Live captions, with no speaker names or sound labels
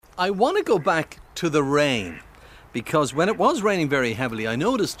I want to go back to the rain, because when it was raining very heavily, I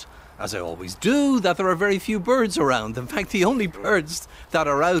noticed, as I always do, that there are very few birds around. In fact, the only birds that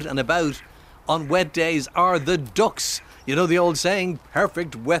are out and about on wet days are the ducks. You know the old saying,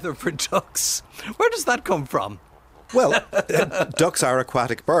 perfect weather for ducks. Where does that come from? Well, ducks are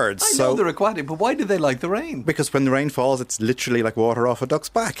aquatic birds. I know they're aquatic, but why do they like the rain? Because when the rain falls, it's literally like water off a duck's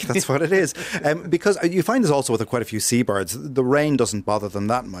back. That's what it is. Because you find this also with quite a few seabirds. The rain doesn't bother them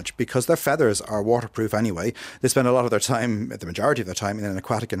that much because their feathers are waterproof anyway. They spend a lot of their time, the majority of their time, in an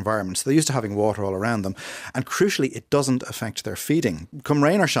aquatic environment. So they're used to having water all around them. And crucially, it doesn't affect their feeding. Come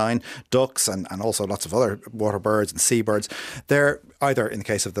rain or shine, ducks and also lots of other water birds and seabirds, they're either, in the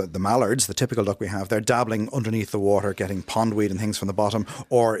case of the mallards, the typical duck we have, they're dabbling underneath the water, getting pondweed and things from the bottom.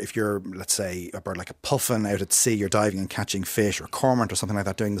 Or if you're, let's say, a bird like a puffin out at sea, you're diving and catching fish, or cormorant or something like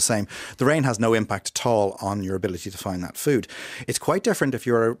that doing the same. The rain has no impact at all on your ability to find that food. It's quite different if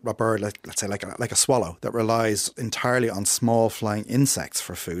you're a bird, let's say like a swallow, that relies entirely on small flying insects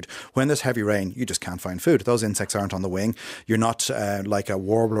for food. When there's heavy rain, you just can't find food. Those insects aren't on the wing. You're not like a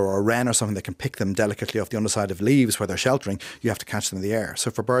warbler or a wren or something that can pick them delicately off the underside of leaves where they're sheltering. You have to catch them in the air. So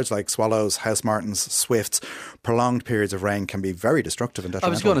for birds like swallows, house martins, swifts, prolonged periods of rain can be very destructive and detrimental.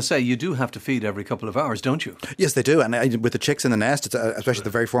 I was going to say, you do have to feed every couple of hours, don't you? Yes, they do. And with the chicks in the nest, it's, especially at the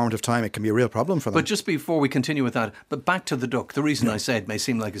very formative time, it can be a real problem for them. But just before we continue with that, but back to the duck, the reason I say it may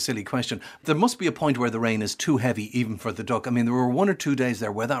seem like a silly question, there must be a point where the rain is too heavy even for the duck. I mean, there were 1 or 2 days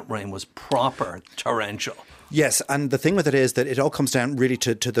there where that rain was proper torrential. Yes, and the thing with it is that it all comes down really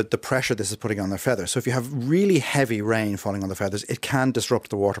to the pressure this is putting on their feathers. So if you have really heavy rain falling on the feathers, it can disrupt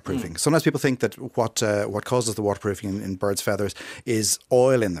the waterproofing. Sometimes people think that what causes the waterproofing in birds' feathers is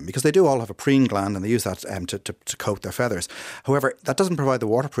oil in them, because they do all have a preen gland and they use that to coat their feathers. However, that doesn't provide the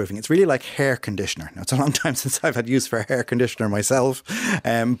waterproofing. It's really like hair conditioner. Now, it's a long time since I've had use for hair conditioner myself,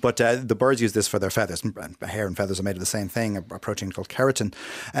 but the birds use this for their feathers. Hair and feathers are made of the same thing, a protein called keratin.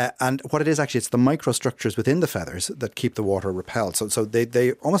 And what it is actually, it's the microstructures within the feathers that keep the water repelled. So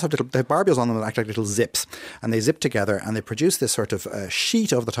they almost have they have barbules on them that act like little zips, and they zip together and they produce this sort of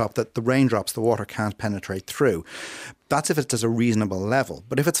sheet over the top that the raindrops, the water can't penetrate through. That's if it's at a reasonable level.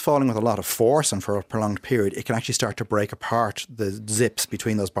 But if it's falling with a lot of force and for a prolonged period, it can actually start to break apart the zips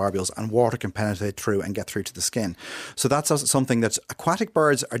between those barbules, and water can penetrate through and get through to the skin. So that's something that aquatic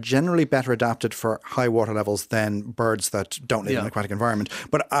birds are generally better adapted for high water levels than birds that don't live in an aquatic environment.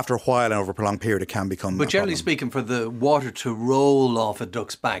 But after a while and over a prolonged period, it can become But generally speaking, for the water to roll off a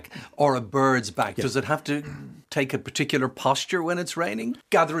duck's back or a bird's back, does it have to take a particular posture when it's raining?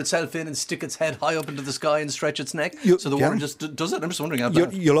 Gather itself in and stick its head high up into the sky and stretch its neck? So the water just does it? I'm just wondering how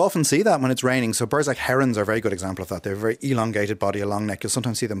that... You'll often see that when it's raining. So birds like herons are a very good example of that. They have a very elongated body, a long neck. You'll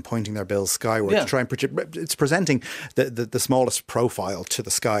sometimes see them pointing their bills skyward to try and it's presenting the smallest profile to the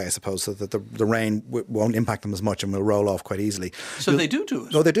sky, I suppose, so that the rain won't impact them as much and will roll off quite easily. So they do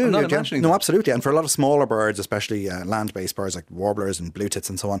it? No, they do. I'm not imagining no, that. absolutely. And for a lot of smaller birds, especially land-based birds like warblers and blue tits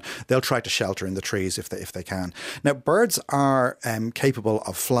and so on, they'll try to shelter in the trees if they can. Now, birds are capable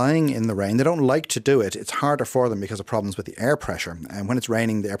of flying in the rain. They don't like to do it. It's harder for them because of problems with the air pressure. And when it's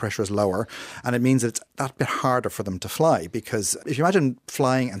raining, the air pressure is lower, and it means that it's that bit harder for them to fly. Because if you imagine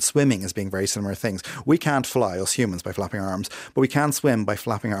flying and swimming as being very similar things, we can't fly, us humans, by flapping our arms, but we can swim by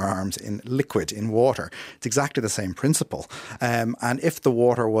flapping our arms in liquid, in water. It's exactly the same principle. And if the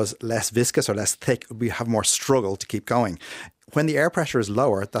water was less viscous or less thick, we have more struggle to keep going. When the air pressure is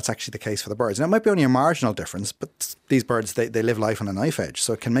lower, that's actually the case for the birds. Now, it might be only a marginal difference, but these birds, they live life on a knife edge,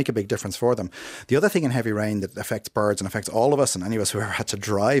 so it can make a big difference for them. The other thing in heavy rain that affects birds and affects all of us, and any of us who ever had to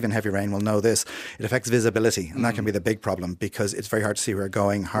drive in heavy rain will know this, it affects visibility, and that can be the big problem because it's very hard to see where we're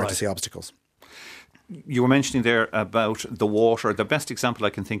going, hard to see obstacles. You were mentioning there about the water. The best example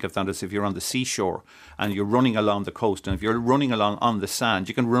I can think of that is if you're on the seashore and you're running along the coast, and if you're running along on the sand,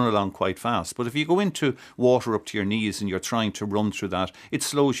 you can run along quite fast. But if you go into water up to your knees and you're trying to run through that, it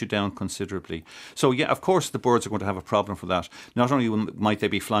slows you down considerably. So yeah, of course the birds are going to have a problem for that. Not only might they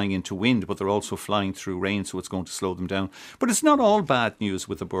be flying into wind, but they're also flying through rain, so it's going to slow them down. But it's not all bad news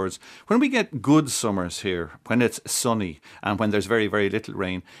with the birds. When we get good summers here, when it's sunny and when there's very, very little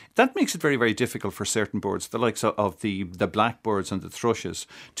rain, that makes it very, very difficult for certain birds, the likes of the blackbirds and the thrushes,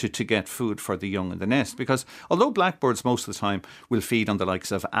 to get food for the young in the nest. Because although blackbirds most of the time will feed on the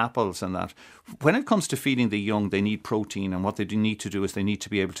likes of apples and that, when it comes to feeding the young, they need protein, and what they do need to do is they need to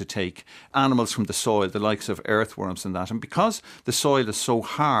be able to take animals from the soil, the likes of earthworms and that. And because the soil is so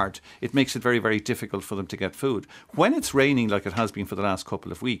hard, it makes it very, very difficult for them to get food. When it's raining like it has been for the last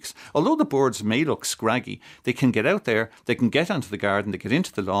couple of weeks, although the birds may look scraggy, they can get out there, they can get onto the garden, they get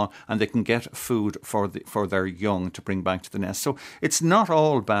into the lawn, and they can get food for their young to bring back to the nest. So it's not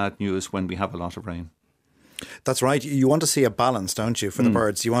all bad news when we have a lot of rain. That's right. You want to see a balance, don't you, for the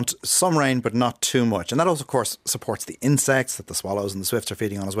birds? You want some rain, but not too much. And that also, of course, supports the insects that the swallows and the swifts are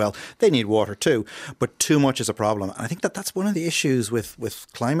feeding on as well. They need water too, but too much is a problem. And I think that's one of the issues with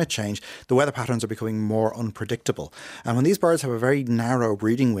climate change. The weather patterns are becoming more unpredictable. And when these birds have a very narrow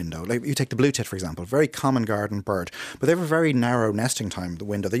breeding window, like you take the blue tit, for example, very common garden bird, but they have a very narrow nesting time, the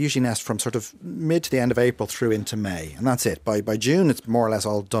window. They usually nest from sort of mid to the end of April through into May. And that's it. By June, it's more or less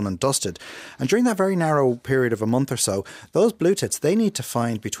all done and dusted. And during that very narrow period of a month or so, those blue tits, they need to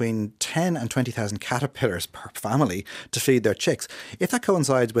find between 10 and 20,000 caterpillars per family to feed their chicks. If that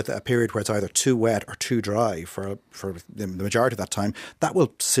coincides with a period where it's either too wet or too dry for the majority of that time, that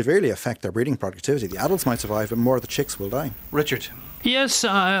will severely affect their breeding productivity. The adults might survive, but more of the chicks will die. Richard. Yes,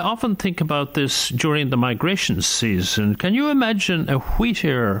 I often think about this during the migration season. Can you imagine a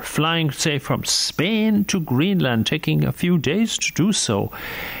wheatear flying, say, from Spain to Greenland, taking a few days to do so?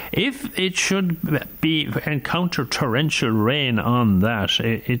 If it should encounter torrential rain on that,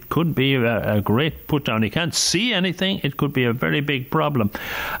 it could be a great put down. You can't see anything. It could be a very big problem.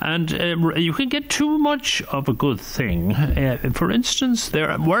 And you can get too much of a good thing. For instance,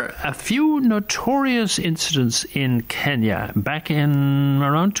 there were a few notorious incidents in Kenya back in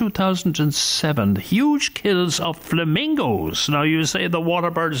around 2007. Huge kills of flamingos. Now, you say the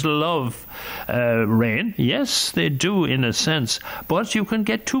water birds love rain. Yes, they do in a sense. But you can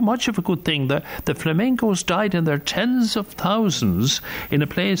get too much of a good thing. The flamingos died in their tens of thousands in a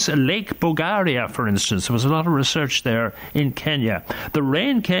place, Lake Bogaria, for instance. There was a lot of research there in Kenya. The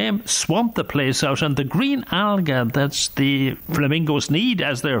rain came, swamped the place out, and the green algae that the flamingos need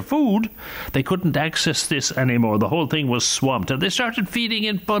as their food, they couldn't access this anymore. The whole thing was swamped, and they started feeding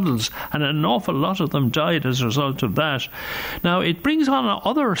in puddles, and an awful lot of them died as a result of that. Now, it brings on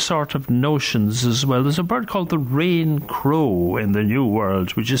other sort of notions as well. There's a bird called the rain crow in the New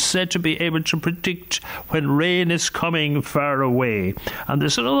World, which is said to be able to predict when rain is coming far away. And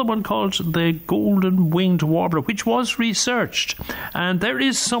there's another one called the golden-winged warbler, which was researched. And there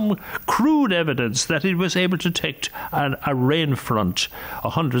is some crude evidence that it was able to detect a rain front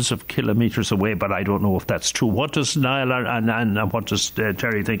hundreds of kilometres away, but I don't know if that's true. What does Niall and what does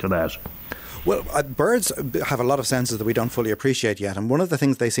Terry think of that? Well, birds have a lot of senses that we don't fully appreciate yet, and one of the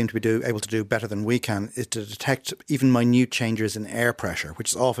things they seem to be able to do better than we can is to detect even minute changes in air pressure,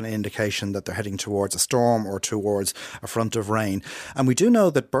 which is often an indication that they're heading towards a storm or towards a front of rain. And we do know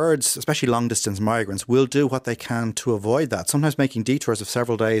that birds, especially long-distance migrants, will do what they can to avoid that, sometimes making detours of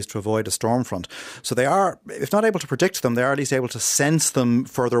several days to avoid a storm front. So they are, if not able to predict them, they are at least able to sense them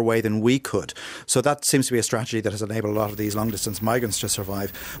further away than we could. So that seems to be a strategy that has enabled a lot of these long-distance migrants to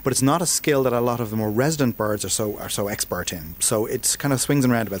survive. But it's not a skill that a lot of the more resident birds are so expert in. So it's kind of swings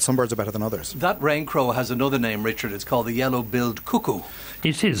and roundabouts. Some birds are better than others. That rain crow has another name, Richard. It's called the yellow-billed cuckoo.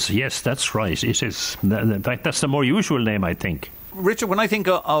 It is, yes, that's right. It is. In fact, that's the more usual name, I think. Richard, when I think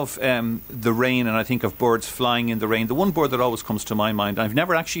of the rain and I think of birds flying in the rain, the one bird that always comes to my mind, I've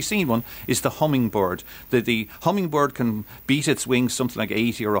never actually seen one, is the hummingbird. The hummingbird can beat its wings something like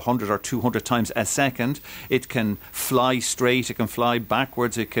 80 or 100 or 200 times a second. It can fly straight, it can fly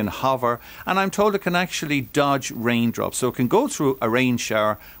backwards, it can hover, and I'm told it can actually dodge raindrops. So it can go through a rain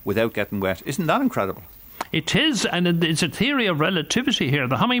shower without getting wet. Isn't that incredible? It is, and it's a theory of relativity here.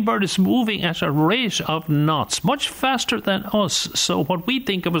 The hummingbird is moving at a rate of knots, much faster than us. So what we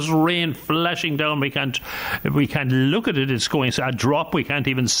think of as rain flashing down, we can't look at it. It's going a drop. We can't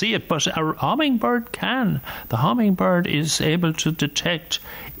even see it. But a hummingbird can. The hummingbird is able to detect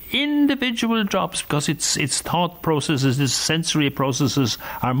individual drops because its thought processes, its sensory processes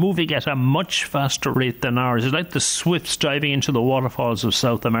are moving at a much faster rate than ours. It's like the swifts diving into the waterfalls of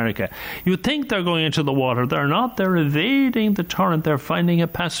South America. You think they're going into the water. They're not. They're evading the torrent. They're finding a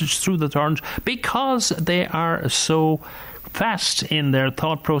passage through the torrent because they are so fast in their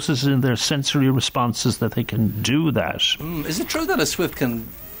thought processes and their sensory responses that they can do that. Is it true that a swift can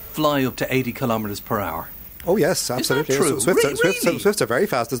fly up to 80 kilometres per hour? Oh yes, absolutely. Is that true? Swifts are very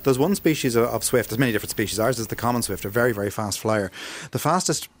fast. There's one species of swift. There's many different species. Ours is the common swift, a very, very fast flyer. The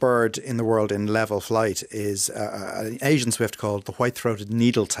fastest bird in the world in level flight is an Asian swift called the white-throated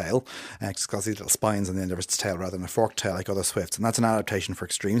needletail. It's got these little spines on the end of its tail rather than a forked tail like other swifts. And that's an adaptation for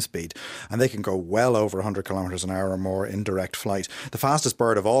extreme speed. And they can go well over 100 kilometres an hour or more in direct flight. The fastest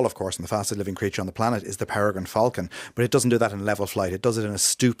bird of all, of course, and the fastest living creature on the planet is the peregrine falcon. But it doesn't do that in level flight. It does it in a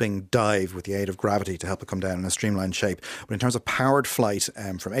stooping dive with the aid of gravity to help it come down in a streamlined shape. But in terms of powered flight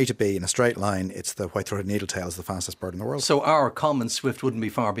from A to B in a straight line, it's the white-throated needletail is the fastest bird in the world. So our common swift wouldn't be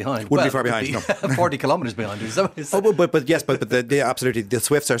far behind. Wouldn't be far behind, no. 40 kilometres behind. Is that Absolutely. The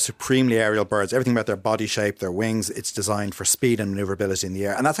swifts are supremely aerial birds. Everything about their body shape, their wings, it's designed for speed and manoeuvrability in the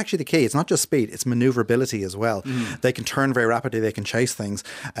air. And that's actually the key. It's not just speed, it's manoeuvrability as well. They can turn very rapidly, they can chase things.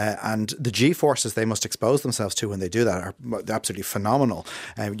 And the G-forces they must expose themselves to when they do that are absolutely phenomenal.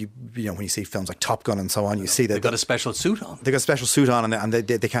 You know, when you see films like Top Gun and so on, you see that they've got a special suit on. They've got a special suit on, and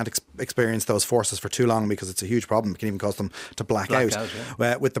they can't experience those forces for too long because it's a huge problem. It can even cause them to black out.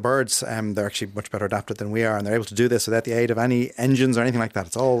 With the birds, they're actually much better adapted than we are, and they're able to do this without the aid of any engines or anything like that.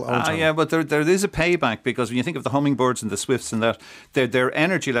 It's all internal. Yeah, but there is a payback, because when you think of the hummingbirds and the swifts and that, their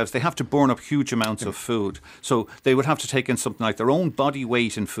energy levels, they have to burn up huge amounts of food. So they would have to take in something like their own body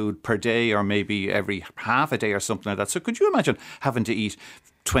weight in food per day, or maybe every half a day or something like that. So could you imagine having to eat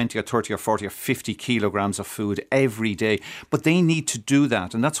 20 or 30 or 40 or 50 kilograms of food every day? But they need to do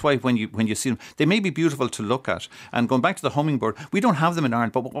that, and that's why when you see them, they may be beautiful to look at. And going back to the hummingbird, we don't have them in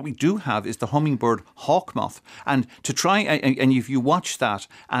Ireland, but what we do have is the hummingbird hawk moth. And to try and if you watch that,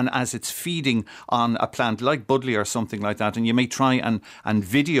 and as it's feeding on a plant like Budley or something like that, and you may try and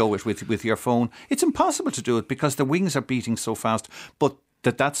video it with your phone, it's impossible to do it because the wings are beating so fast. But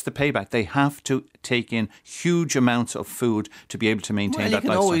that's the payback. They have to take in huge amounts of food to be able to maintain that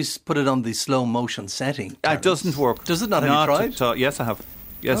lifestyle. You can always put it on the slow motion setting. It doesn't work. Does it not? Have you tried? Yes, I have.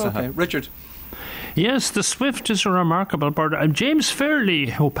 Yes, I have. Richard? Yes, the swift is a remarkable bird. James Fairley,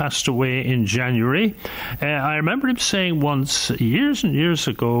 who passed away in January, I remember him saying once, years and years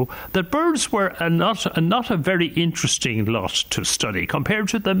ago, that birds were not a very interesting lot to study compared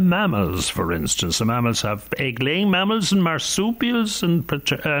to the mammals, for instance. The mammals have egg-laying mammals and marsupials and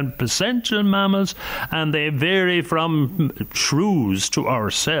placental mammals, and they vary from shrews to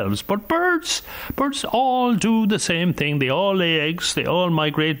ourselves. But birds all do the same thing. They all lay eggs. They all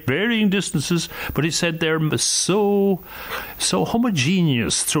migrate varying distances. But he said they're so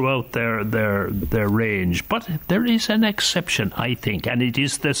homogeneous throughout their range. But there is an exception, I think, and it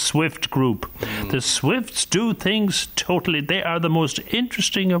is the swift group. The swifts do things totally. They are the most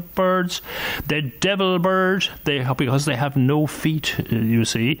interesting of birds. The devil bird, because they have no feet, you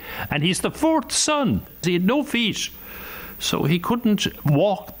see. And he's the fourth son. He had no feet. So he couldn't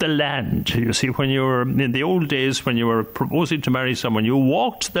walk the land. You see, when you were in the old days, when you were proposing to marry someone, you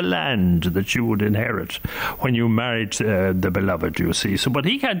walked the land that you would inherit when you married the beloved, you see. So, but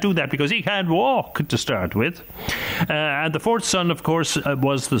he can't do that because he can't walk to start with. And the fourth son, of course,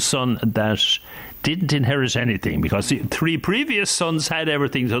 was the son that didn't inherit anything because the three previous sons had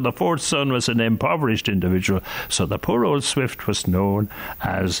everything. So the fourth son was an impoverished individual. So the poor old swift was known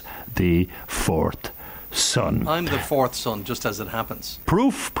as the fourth son. I'm the fourth son, just as it happens.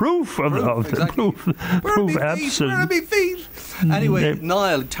 Proof absolutely. Where are my feet? Anyway,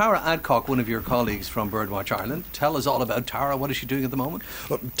 Niall, Tara Adcock, one of your colleagues from BirdWatch Ireland. Tell us all about Tara. What is she doing at the moment?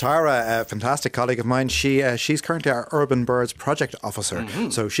 Well, Tara, a fantastic colleague of mine, she's currently our Urban Birds Project Officer.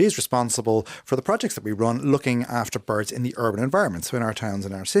 So she's responsible for the projects that we run looking after birds in the urban environment, so in our towns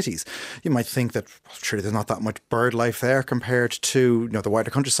and our cities. You might think that surely there's not that much bird life there compared to the wider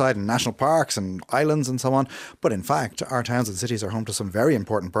countryside and national parks and islands and so on. But in fact, our towns and cities are home to some very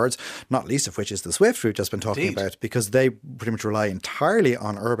important birds, not least of which is the swift we've just been talking about, because they pretty much rely entirely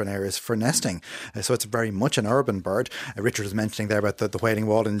on urban areas for nesting. So it's very much an urban bird. Richard was mentioning there about the Wailing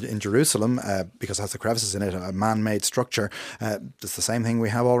Wall in Jerusalem, because it has the crevices in it, a man-made structure. It's the same thing we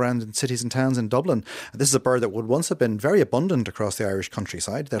have all around in cities and towns in Dublin. This is a bird that would once have been very abundant across the Irish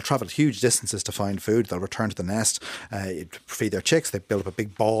countryside. They'll travel huge distances to find food. They'll return to the nest, feed their chicks. They build up a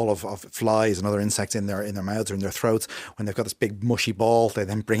big ball of flies and other insects in their mouths or in their throats. When they've got this big mushy ball, they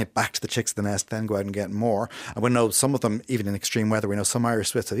then bring it back to the chicks of the nest, then go out and get more. And we know some of them, even in extreme weather, we know some Irish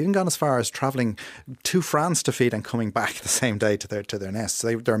swifts have even gone as far as travelling to France to feed and coming back the same day to their nests.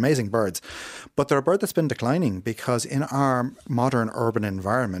 So they're amazing birds. But they're a bird that's been declining because in our modern urban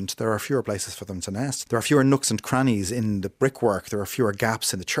environment, there are fewer places for them to nest. There are fewer nooks and crannies in the brickwork. There are fewer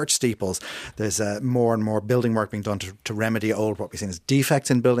gaps in the church steeples. There's more and more building work being done to remedy what we've seen as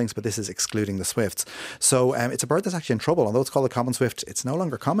defects in buildings, but this is excluding the swifts. So it's a bird that's actually in trouble. Although it's called a common swift, it's no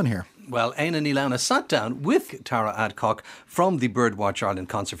longer common here. Well, Éanna and Éanna sat down with Tara Adcock from the BirdWatch Ireland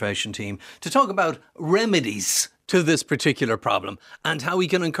Conservation Team to talk about remedies to this particular problem and how we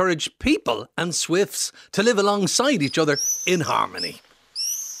can encourage people and swifts to live alongside each other in harmony.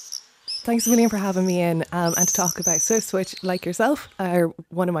 Thanks a million for having me in and to talk about swifts, which, like yourself, are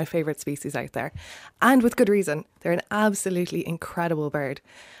one of my favourite species out there. And with good reason. They're an absolutely incredible bird.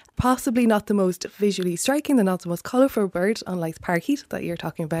 Possibly not the most visually striking, they're not the most colourful bird, unlike the parakeet that you were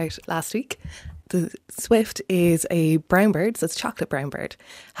talking about last week. The swift is a brown bird, so it's a chocolate brown bird,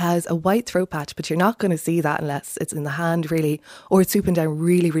 has a white throat patch, but you're not going to see that unless it's in the hand really, or it's swooping down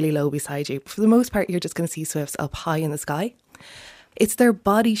really, really low beside you. For the most part, you're just going to see swifts up high in the sky. It's their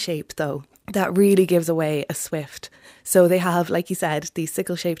body shape, though, that really gives away a swift. So they have, like you said, these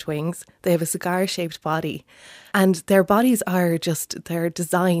sickle-shaped wings. They have a cigar-shaped body. And their bodies are they're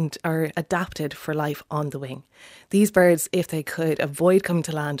designed or adapted for life on the wing. These birds, if they could avoid coming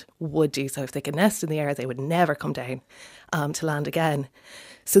to land, would do so. If they could nest in the air, they would never come down to land again.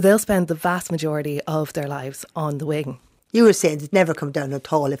 So they'll spend the vast majority of their lives on the wing. You were saying they'd never come down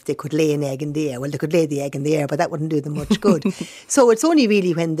at all if they could lay an egg in the air. Well, they could lay the egg in the air, but that wouldn't do them much good. So it's only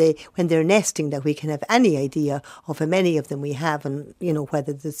really when they're nesting that we can have any idea of how many of them we have and,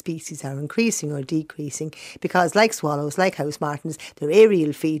 whether the species are increasing or decreasing. Because like swallows, like house martins, they're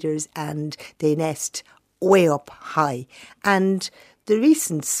aerial feeders and they nest way up high. And the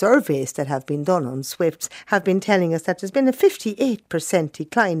recent surveys that have been done on swifts have been telling us that there's been a 58%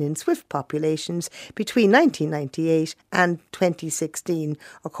 decline in swift populations between 1998 and 2016,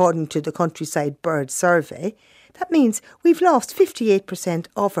 according to the Countryside Bird Survey. That means we've lost 58%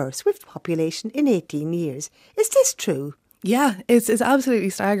 of our swift population in 18 years. Is this true? Yeah, it's absolutely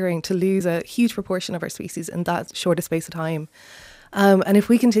staggering to lose a huge proportion of our species in that short a space of time. And if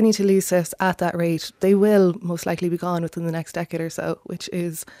we continue to lose swifts at that rate, they will most likely be gone within the next decade or so, which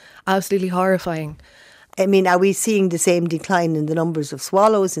is absolutely horrifying. I mean, are we seeing the same decline in the numbers of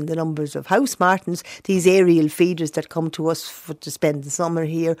swallows, in the numbers of house martins, these aerial feeders that come to us to spend the summer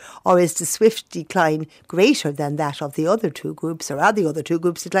here? Or is the swift decline greater than that of the other two groups? Or are the other two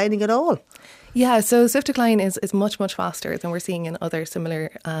groups declining at all? Yeah, so swift decline is much, much faster than we're seeing in other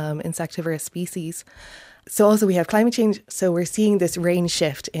similar insectivorous species. So also we have climate change, so we're seeing this range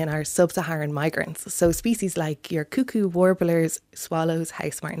shift in our sub-Saharan migrants. So species like your cuckoo, warblers, swallows,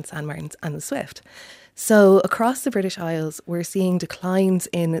 house martins, sand martins and the swift. So across the British Isles, we're seeing declines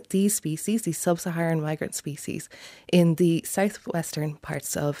in these species, these sub-Saharan migrant species, in the southwestern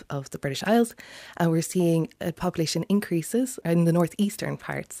parts of the British Isles. And we're seeing population increases in the northeastern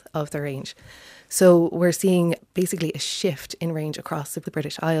parts of the range. So we're seeing basically a shift in range across the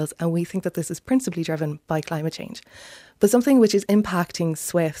British Isles, and we think that this is principally driven by climate change. But something which is impacting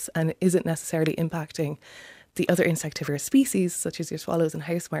swifts and isn't necessarily impacting the other insectivorous species, such as your swallows and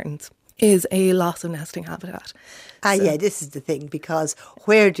house martins, is a loss of nesting habitat. Yeah, this is the thing, because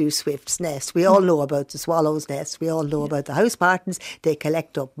where do swifts nest? We all know about the swallows' nest. We all know about the house martins. They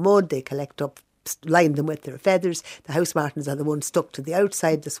collect up mud, they collect up, line them with their feathers. The house martins are the ones stuck to the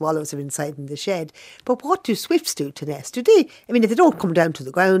outside. The swallows are inside in the shed. But what do swifts do to nest? If they don't come down to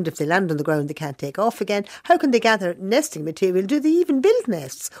the ground, if they land on the ground, they can't take off again. How can they gather nesting material? Do they even build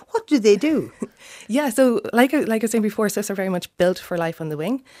nests? What do they do? Yeah, so like I was saying before, swifts are very much built for life on the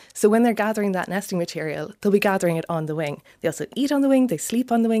wing. So when they're gathering that nesting material, they'll be gathering it on the wing. They also eat on the wing, they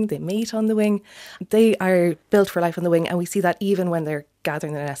sleep on the wing, they mate on the wing. They are built for life on the wing, and we see that even when they're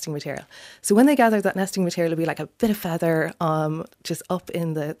gathering their nesting material. So when they gather that nesting material, it'll be like a bit of feather just up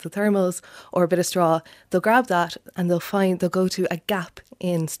in the thermals, or a bit of straw. They'll grab that and they'll go to a gap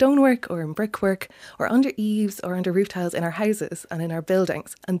in stonework or in brickwork or under eaves or under roof tiles in our houses and in our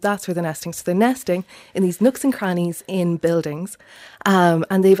buildings. And that's where they're nesting. So they're nesting in these nooks and crannies in buildings.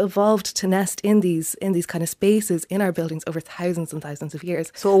 And they've evolved to nest in these kind of spaces in our buildings over thousands and thousands of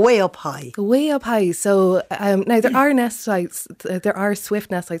years. So way up high. Way up high. So now there are nest sites, there are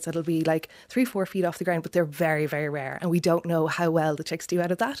swift nest sites that'll be like 3-4 feet off the ground, but they're very, very rare. And we don't know how well the chicks do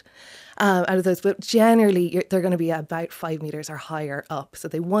out of that, out of those. But generally, they're going to be about 5 metres or higher up. So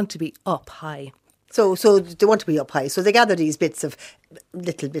they want to be up high. So they want to be up high. So they gather these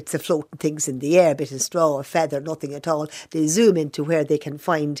little bits of floating things in the air, a bit of straw, a feather, nothing at all. They zoom into where they can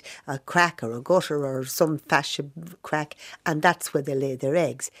find a crack or a gutter or some fascia crack, and that's where they lay their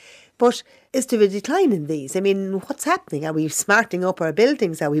eggs. But is there a decline in these? I mean, what's happening? Are we smarting up our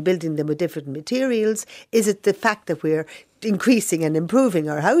buildings? Are we building them with different materials? Is it the fact that we're increasing and improving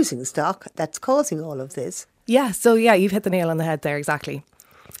our housing stock that's causing all of this? Yeah, so you've hit the nail on the head there, exactly.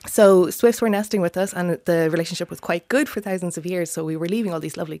 So swifts were nesting with us, and the relationship was quite good for thousands of years. So we were leaving all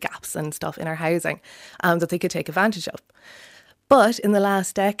these lovely gaps and stuff in our housing that they could take advantage of. But in the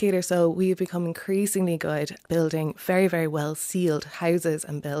last decade or so, we've become increasingly good building very, very well sealed houses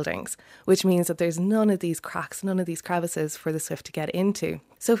and buildings, which means that there's none of these cracks, none of these crevices for the swift to get into.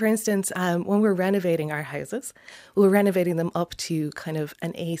 So for instance, when we're renovating our houses, we're renovating them up to kind of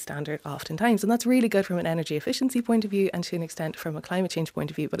an A standard oftentimes. And that's really good from an energy efficiency point of view and to an extent from a climate change point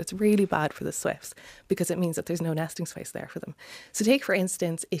of view. But it's really bad for the swifts because it means that there's no nesting space there for them. So take, for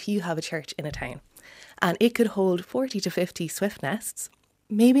instance, if you have a church in a town, and it could hold 40 to 50 swift nests,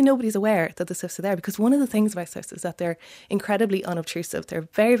 maybe nobody's aware that the swifts are there, because one of the things about swifts is that they're incredibly unobtrusive. They're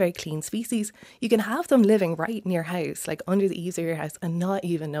very, very clean species. You can have them living right in your house, like under the eaves of your house, and not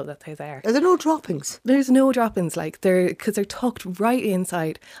even know that they're there. Are there no droppings? There's no drop-ins, because they're tucked right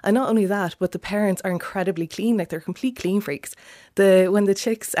inside. And not only that, but the parents are incredibly clean, like they're complete clean freaks. When the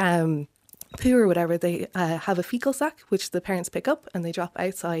chicks poo or whatever, they have a fecal sac which the parents pick up and they drop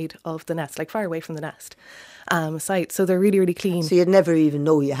outside of the nest, like far away from the nest site. So they're really, really clean. So you'd never even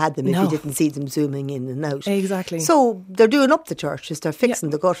know you had them if No. you didn't see them zooming in and out. Exactly. So they're doing up the churches, they're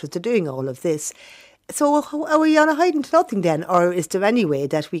fixing the gutters, they're doing all of this. So are we on a hiding to nothing then? Or is there any way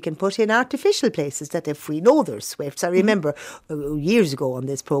that we can put in artificial places that if we know there's swifts? I remember years ago on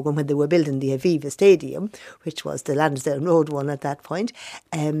this programme when they were building the Aviva Stadium, which was the Lansdowne Road one at that point,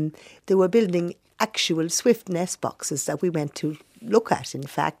 they were building actual swift nest boxes that we went to look at, in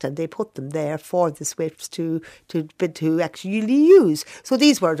fact, and they put them there for the swifts to actually use. So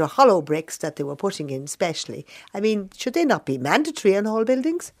these were the hollow bricks that they were putting in specially. I mean, should they not be mandatory in all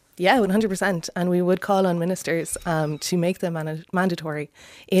buildings? Yeah, 100%. And we would call on ministers to make them mandatory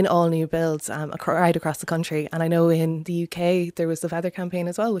in all new builds right across the country. And I know in the UK there was the Feather campaign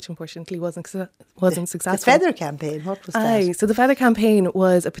as well, which unfortunately wasn't successful. The Feather campaign, what was that? So the Feather campaign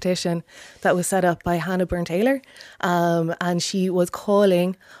was a petition that was set up by Hannah Byrne-Taylor, and she was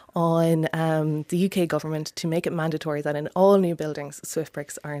calling on the UK government to make it mandatory that in all new buildings swift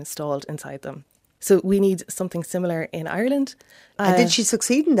bricks are installed inside them. So we need something similar in Ireland. And did she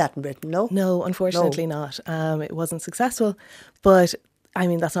succeed in that in Britain? No? No, unfortunately not. It wasn't successful. But I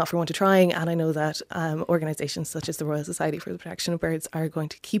mean, that's not for want of trying. And I know that organisations such as the Royal Society for the Protection of Birds are going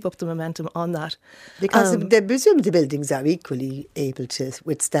to keep up the momentum on that. Because I presume the buildings are equally able to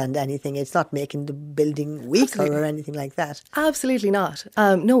withstand anything. It's not making the building weaker Absolutely. or anything like that. Absolutely not.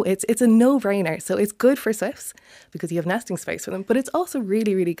 No, it's a no-brainer. So it's good for swifts because you have nesting space for them. But it's also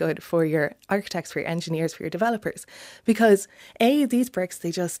really, really good for your architects, for your engineers, for your developers. Because these bricks,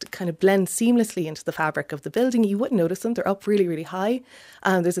 they just kind of blend seamlessly into the fabric of the building. You wouldn't notice them. They're up really, really high.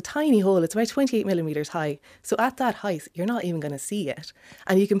 There's a tiny hole. It's about 28 millimetres high. So at that height, you're not even going to see it.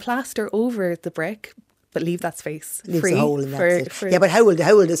 And you can plaster over the brick, but leave that space Leaves free. a hole and that's it. Yeah, but how will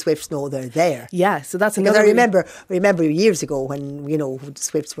the swifts know they're there? Yeah, so that's Because another... I remember years ago when, the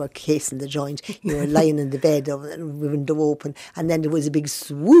swifts were casing the joint, you were lying in the bed with the window open, and then there was a big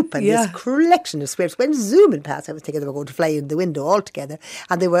swoop and this collection of swifts went zooming past. I was thinking they were going to fly in the window altogether,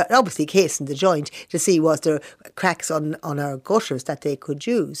 and they were obviously casing the joint to see was there cracks on our gutters that they could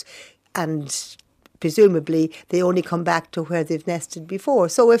use. And presumably they only come back to where they've nested before.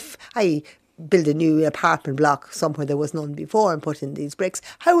 So if I build a new apartment block somewhere there was none before and put in these bricks,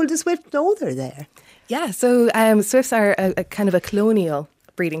 how will the swift know they're there? Yeah, so swifts are a kind of a colonial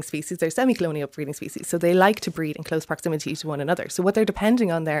breeding species. They're semi-colonial breeding species, so they like to breed in close proximity to one another. So what they're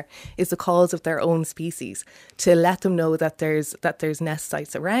depending on there is the calls of their own species to let them know that there's nest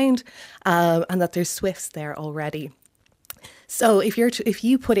sites around and that there's swifts there already. So if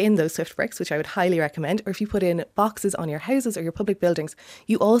you put in those swift bricks, which I would highly recommend, or if you put in boxes on your houses or your public buildings,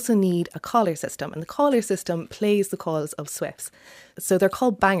 you also need a collar system. And the collar system plays the calls of swifts. So they're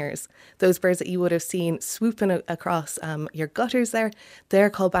called bangers. Those birds that you would have seen swooping across your gutters there, they're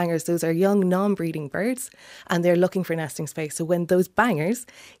called bangers. Those are young non-breeding birds and they're looking for nesting space. So when those bangers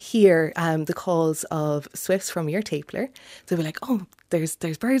hear the calls of swifts from your tapler, they'll be like, oh, there's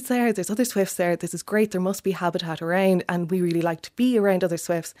birds there, there's other swifts there, this is great, there must be habitat around and we really like to be around other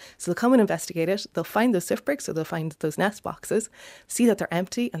swifts. So they'll come and investigate it, they'll find those swift bricks, so they'll find those nest boxes, see that they're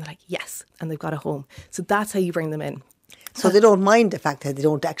empty and they're like, yes, and they've got a home. So that's how you bring them in. So they don't mind the fact that they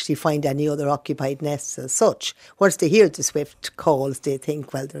don't actually find any other occupied nests as such. Once they hear the swift calls, they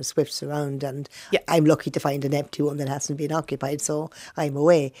think, well, there's swifts around and I'm lucky to find an empty one that hasn't been occupied, so I'm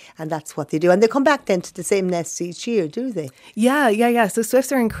away. And that's what they do. And they come back then to the same nests each year, do they? Yeah. So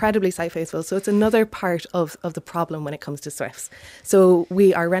swifts are incredibly site faithful. So it's another part of the problem when it comes to swifts. So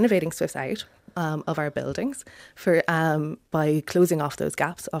we are renovating swifts out of our buildings by closing off those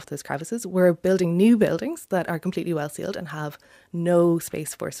gaps, off those crevices. We're building new buildings that are completely well sealed and have no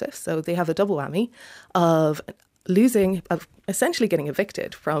space for swifts. So they have a double whammy of essentially getting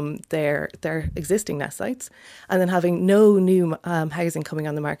evicted from their existing nest sites and then having no new housing coming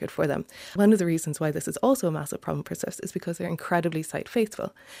on the market for them. One of the reasons why this is also a massive problem for swifts is because they're incredibly site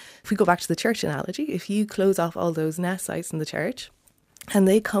faithful. If we go back to the church analogy, if you close off all those nest sites in the church and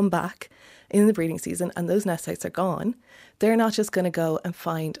they come back in the breeding season and those nest sites are gone, they're not just going to go and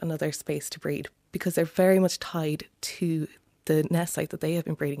find another space to breed because they're very much tied to the nest site that they have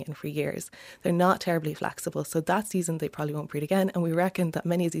been breeding in for years. They're not terribly flexible, so that season they probably won't breed again. And we reckon that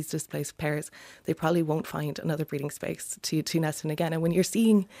many of these displaced pairs, they probably won't find another breeding space to nest in again. And when you're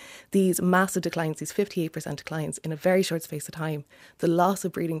seeing these massive declines, these 58% declines in a very short space of time, the loss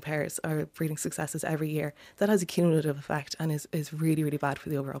of breeding pairs or breeding successes every year, that has a cumulative effect and is really, really bad for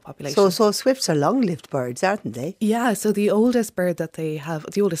the overall population. So swifts are long-lived birds, aren't they? Yeah, so the oldest bird that they have,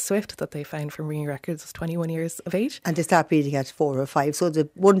 the oldest swift that they found from breeding records was 21 years of age. And they start breeding at 4 or 5. So the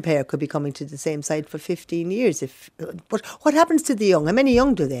one pair could be coming to the same site for 15 years. But what happens to the young? How many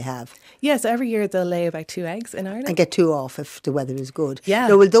young do they have? Yes, every year they'll lay about 2 eggs in Ireland. And get 2 off if the weather is good. Yeah.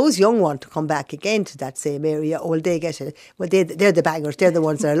 Now, will those young want to come back again to that same area, or will they get it? Well, they're the bangers. They're the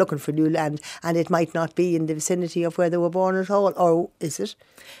ones that are looking for new land, and it might not be in the vicinity of where they were born at all, or is it?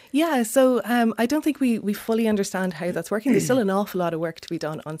 Yeah, so I don't think we fully understand how that's working. There's still an awful lot of work to be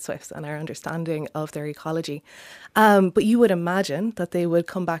done on swifts and our understanding of their ecology. But you would imagine that they would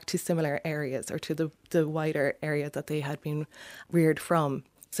come back to similar areas or to the wider area that they had been reared from.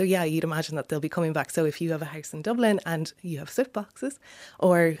 So yeah, you'd imagine that they'll be coming back. So if you have a house in Dublin and you have swift boxes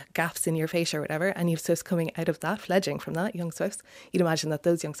or gaps in your fascia or whatever, and you have swifts coming out of that, fledging from that, young swifts, you'd imagine that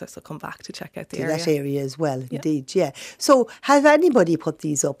those young swifts will come back to check out the area. That area as well, indeed, yeah. So has anybody put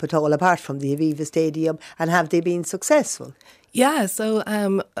these up at all, apart from the Aviva Stadium, and have they been successful? Yeah, so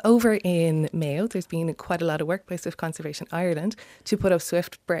over in Mayo, there's been quite a lot of work by Swift Conservation Ireland to put up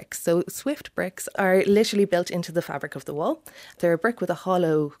swift bricks. So swift bricks are literally built into the fabric of the wall. They're a brick with a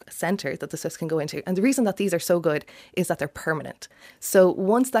hollow centre that the swifts can go into. And the reason that these are so good is that they're permanent. So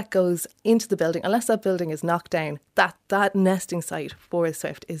once that goes into the building, unless that building is knocked down, that nesting site for the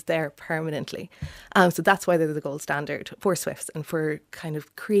swift is there permanently. So that's why they're the gold standard for swifts and for kind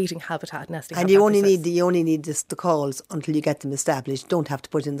of creating habitat, nesting and habitat. And you only need the calls until you get them established. Don't have to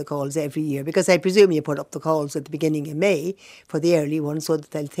put in the calls every year, because I presume you put up the calls at the beginning of May for the early ones so that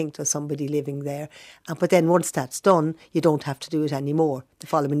they'll think there's somebody living there. But then once that's done, you don't have to do it anymore the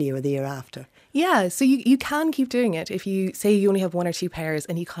following year or the year after. Yeah, so you can keep doing it if you say you only have 1 or 2 pairs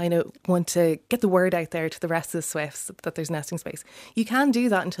and you kind of want to get the word out there to the rest of the swifts that there's nesting space. You can do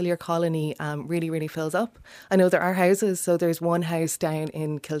that until your colony really, really fills up. I know there are houses, so there's one house down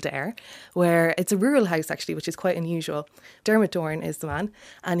in Kildare where it's a rural house actually, which is quite unusual. Dermot Dorn is the man,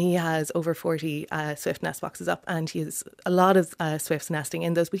 and he has over 40 swift nest boxes up, and he has a lot of swifts nesting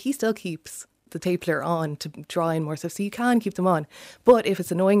in those, but he still keeps the tapler on to draw in more stuff, so you can keep them on. But if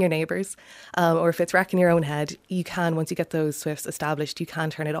it's annoying your neighbours or if it's wrecking your own head, you can, once you get those swifts established, you can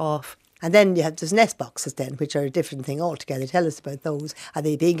turn it off. And then you have those nest boxes then, which are a different thing altogether. Tell us about those. Are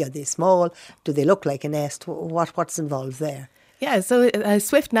they big? Are they small? Do they look like a nest? What's involved there? Yeah, so a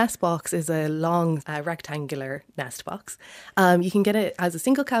swift nest box is a long rectangular nest box. You can get it as a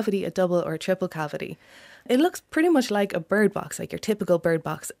single cavity, a double or a triple cavity. It looks pretty much like a bird box, like your typical bird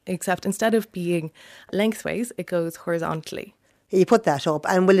box, except instead of being lengthways, it goes horizontally. You put that up,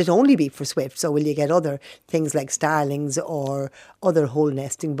 and will it only be for swifts, or will you get other things like starlings or other hole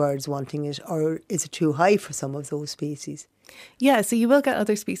nesting birds wanting it, or is it too high for some of those species? Yeah, so you will get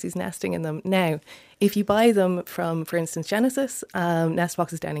other species nesting in them. Now, if you buy them from, for instance, Genesis, nest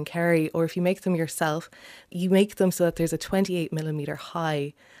boxes down in Kerry, or if you make them yourself, you make them so that there's a 28 millimetre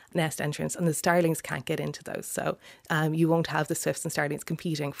high nest entrance, and the starlings can't get into those. So you won't have the swifts and starlings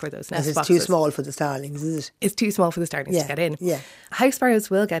competing for those nest boxes. It's too small for the starlings, is it? It's too small for the starlings to get in. Yeah. House sparrows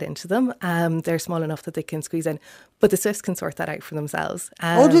will get into them. They're small enough that they can squeeze in, but the swifts can sort that out for themselves.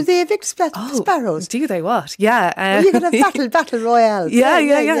 Do they evict sparrows? Do they what? Yeah. Well, you could have battle royales.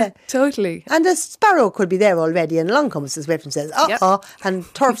 Yeah, totally. And a sparrow could be there already, and along comes the swift and says,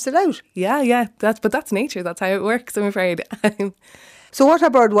 and turfs it out. Yeah. That's nature. That's how it works, I'm afraid. So what are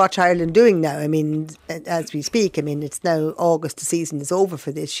BirdWatch Ireland doing now? I mean, as we speak, it's now August, the season is over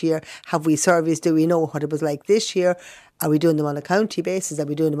for this year. Have we surveys? Do we know what it was like this year? Are we doing them on a county basis? Are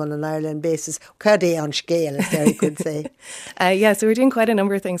we doing them on an Ireland basis? Cardé on scale, as Derry could say. So we're doing quite a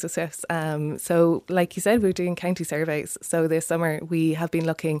number of things with swifts. So like you said, we're doing county surveys. So this summer we have been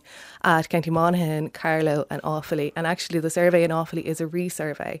looking at County Monaghan, Carlow and Offaly. And actually the survey in Offaly is a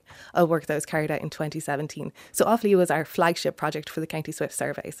resurvey of work that was carried out in 2017. So Offaly was our flagship project for the county swift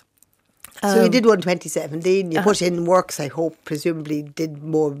surveys. So you did one 2017, you put in works, I hope, presumably did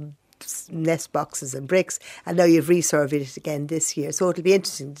more nest boxes and bricks, and now you've resurveyed it again this year. So it'll be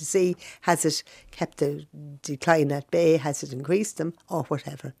interesting to see, has it kept the decline at bay, has it increased them, or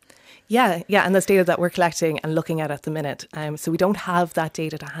whatever. Yeah, and that's data that we're collecting and looking at the minute. So we don't have that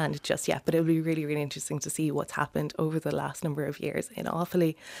data to hand just yet, but it'll be really, really interesting to see what's happened over the last number of years in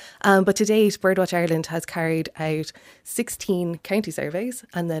Offaly. But to date, BirdWatch Ireland has carried out 16 county surveys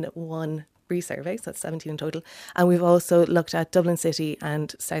and then 1 resurveys, that's 17 in total. And we've also looked at Dublin City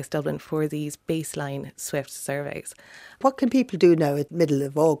and South Dublin for these baseline Swift surveys. What can people do now at middle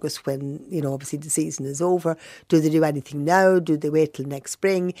of August when, obviously the season is over? Do they do anything now? Do they wait till next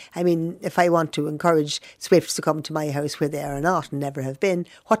spring? I mean, if I want to encourage Swifts to come to my house where they are not and never have been,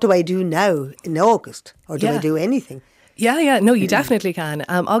 what do I do now in August? Or do I do anything? Yeah. No, you definitely can.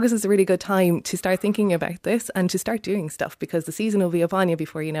 August is a really good time to start thinking about this and to start doing stuff because the season will be upon you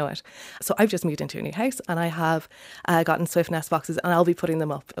before you know it. So I've just moved into a new house and I have gotten Swift nest boxes and I'll be putting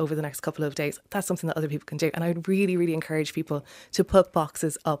them up over the next couple of days. That's something that other people can do. And I would really, really encourage people to put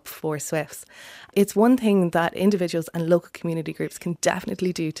boxes up for Swifts. It's one thing that individuals and local community groups can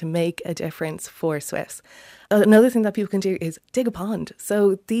definitely do to make a difference for Swifts. Another thing that people can do is dig a pond.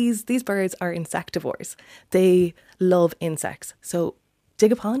 So these birds are insectivores. They love insects. So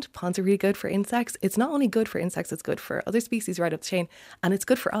dig a pond. Ponds are really good for insects. It's not only good for insects, it's good for other species right up the chain. And it's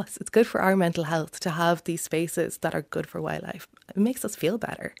good for us. It's good for our mental health to have these spaces that are good for wildlife. It makes us feel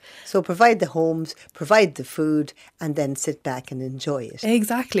better. So provide the homes, provide the food, and then sit back and enjoy it.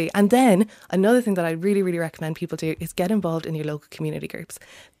 Exactly. And then another thing that I really, really recommend people do is get involved in your local community groups.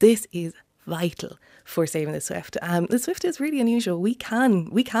 This is vital for saving the swift. The swift is really unusual. We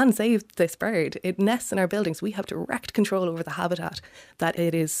can save this bird. It nests in our buildings. We have direct control over the habitat that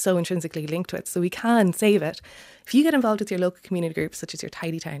it is so intrinsically linked with. So we can save it. If you get involved with your local community groups, such as your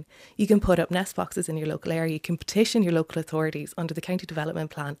tidy town, you can put up nest boxes in your local area. You can petition your local authorities under the county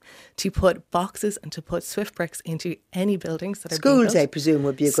development plan to put boxes and to put swift bricks into any buildings that are being built. Schools, I presume,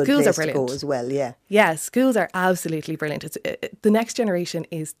 would be a good place to go as well, yeah. Yeah, schools are absolutely brilliant. The next generation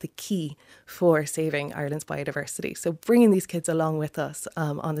is the key for saving Ireland's biodiversity. So bringing these kids along with us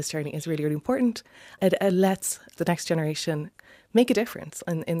on this journey is really, really important. It lets the next generation make a difference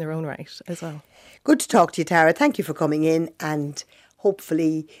in their own right as well. Good to talk to you, Tara. Thank you for coming in, and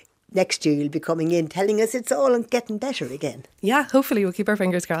hopefully next year you'll be coming in telling us it's all getting better again. Yeah, hopefully we'll keep our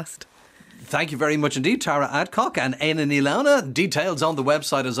fingers crossed. Thank you very much indeed, Tara Adcock and Éanna. Details on the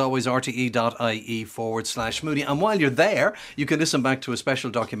website, as always, rte.ie/Moody. And while you're there, you can listen back to a special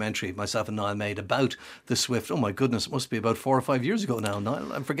documentary myself and Niall made about the swift. Oh my goodness, it must be about 4 or 5 years ago now,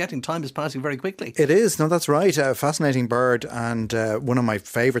 Niall. I'm forgetting, time is passing very quickly. It is. No, that's right. A fascinating bird, and one of my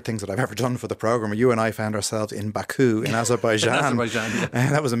favourite things that I've ever done for the programme. You and I found ourselves in Baku in Azerbaijan.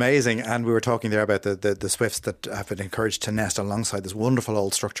 That was amazing. And we were talking there about the swifts that have been encouraged to nest alongside this wonderful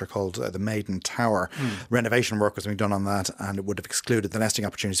old structure called the Maiden Tower. Renovation work was being done on that, and it would have excluded the nesting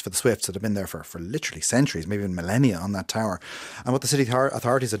opportunities for the swifts that have been there for literally centuries, maybe even millennia on that tower. And what the city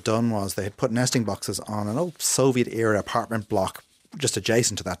authorities had done was they had put nesting boxes on an old Soviet era apartment block just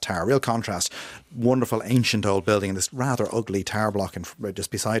adjacent to that tower. Real contrast. Wonderful ancient old building and this rather ugly tower block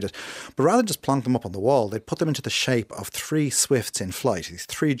just beside it. But rather than just plonk them up on the wall, they put them into the shape of 3 swifts in flight. These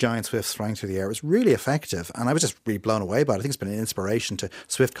 3 giant swifts flying through the air. It was really effective, and I was just really blown away by it. I think it's been an inspiration to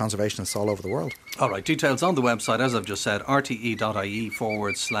swift conservationists all over the world. All right, details on the website, as I've just said, rte.ie/Moon.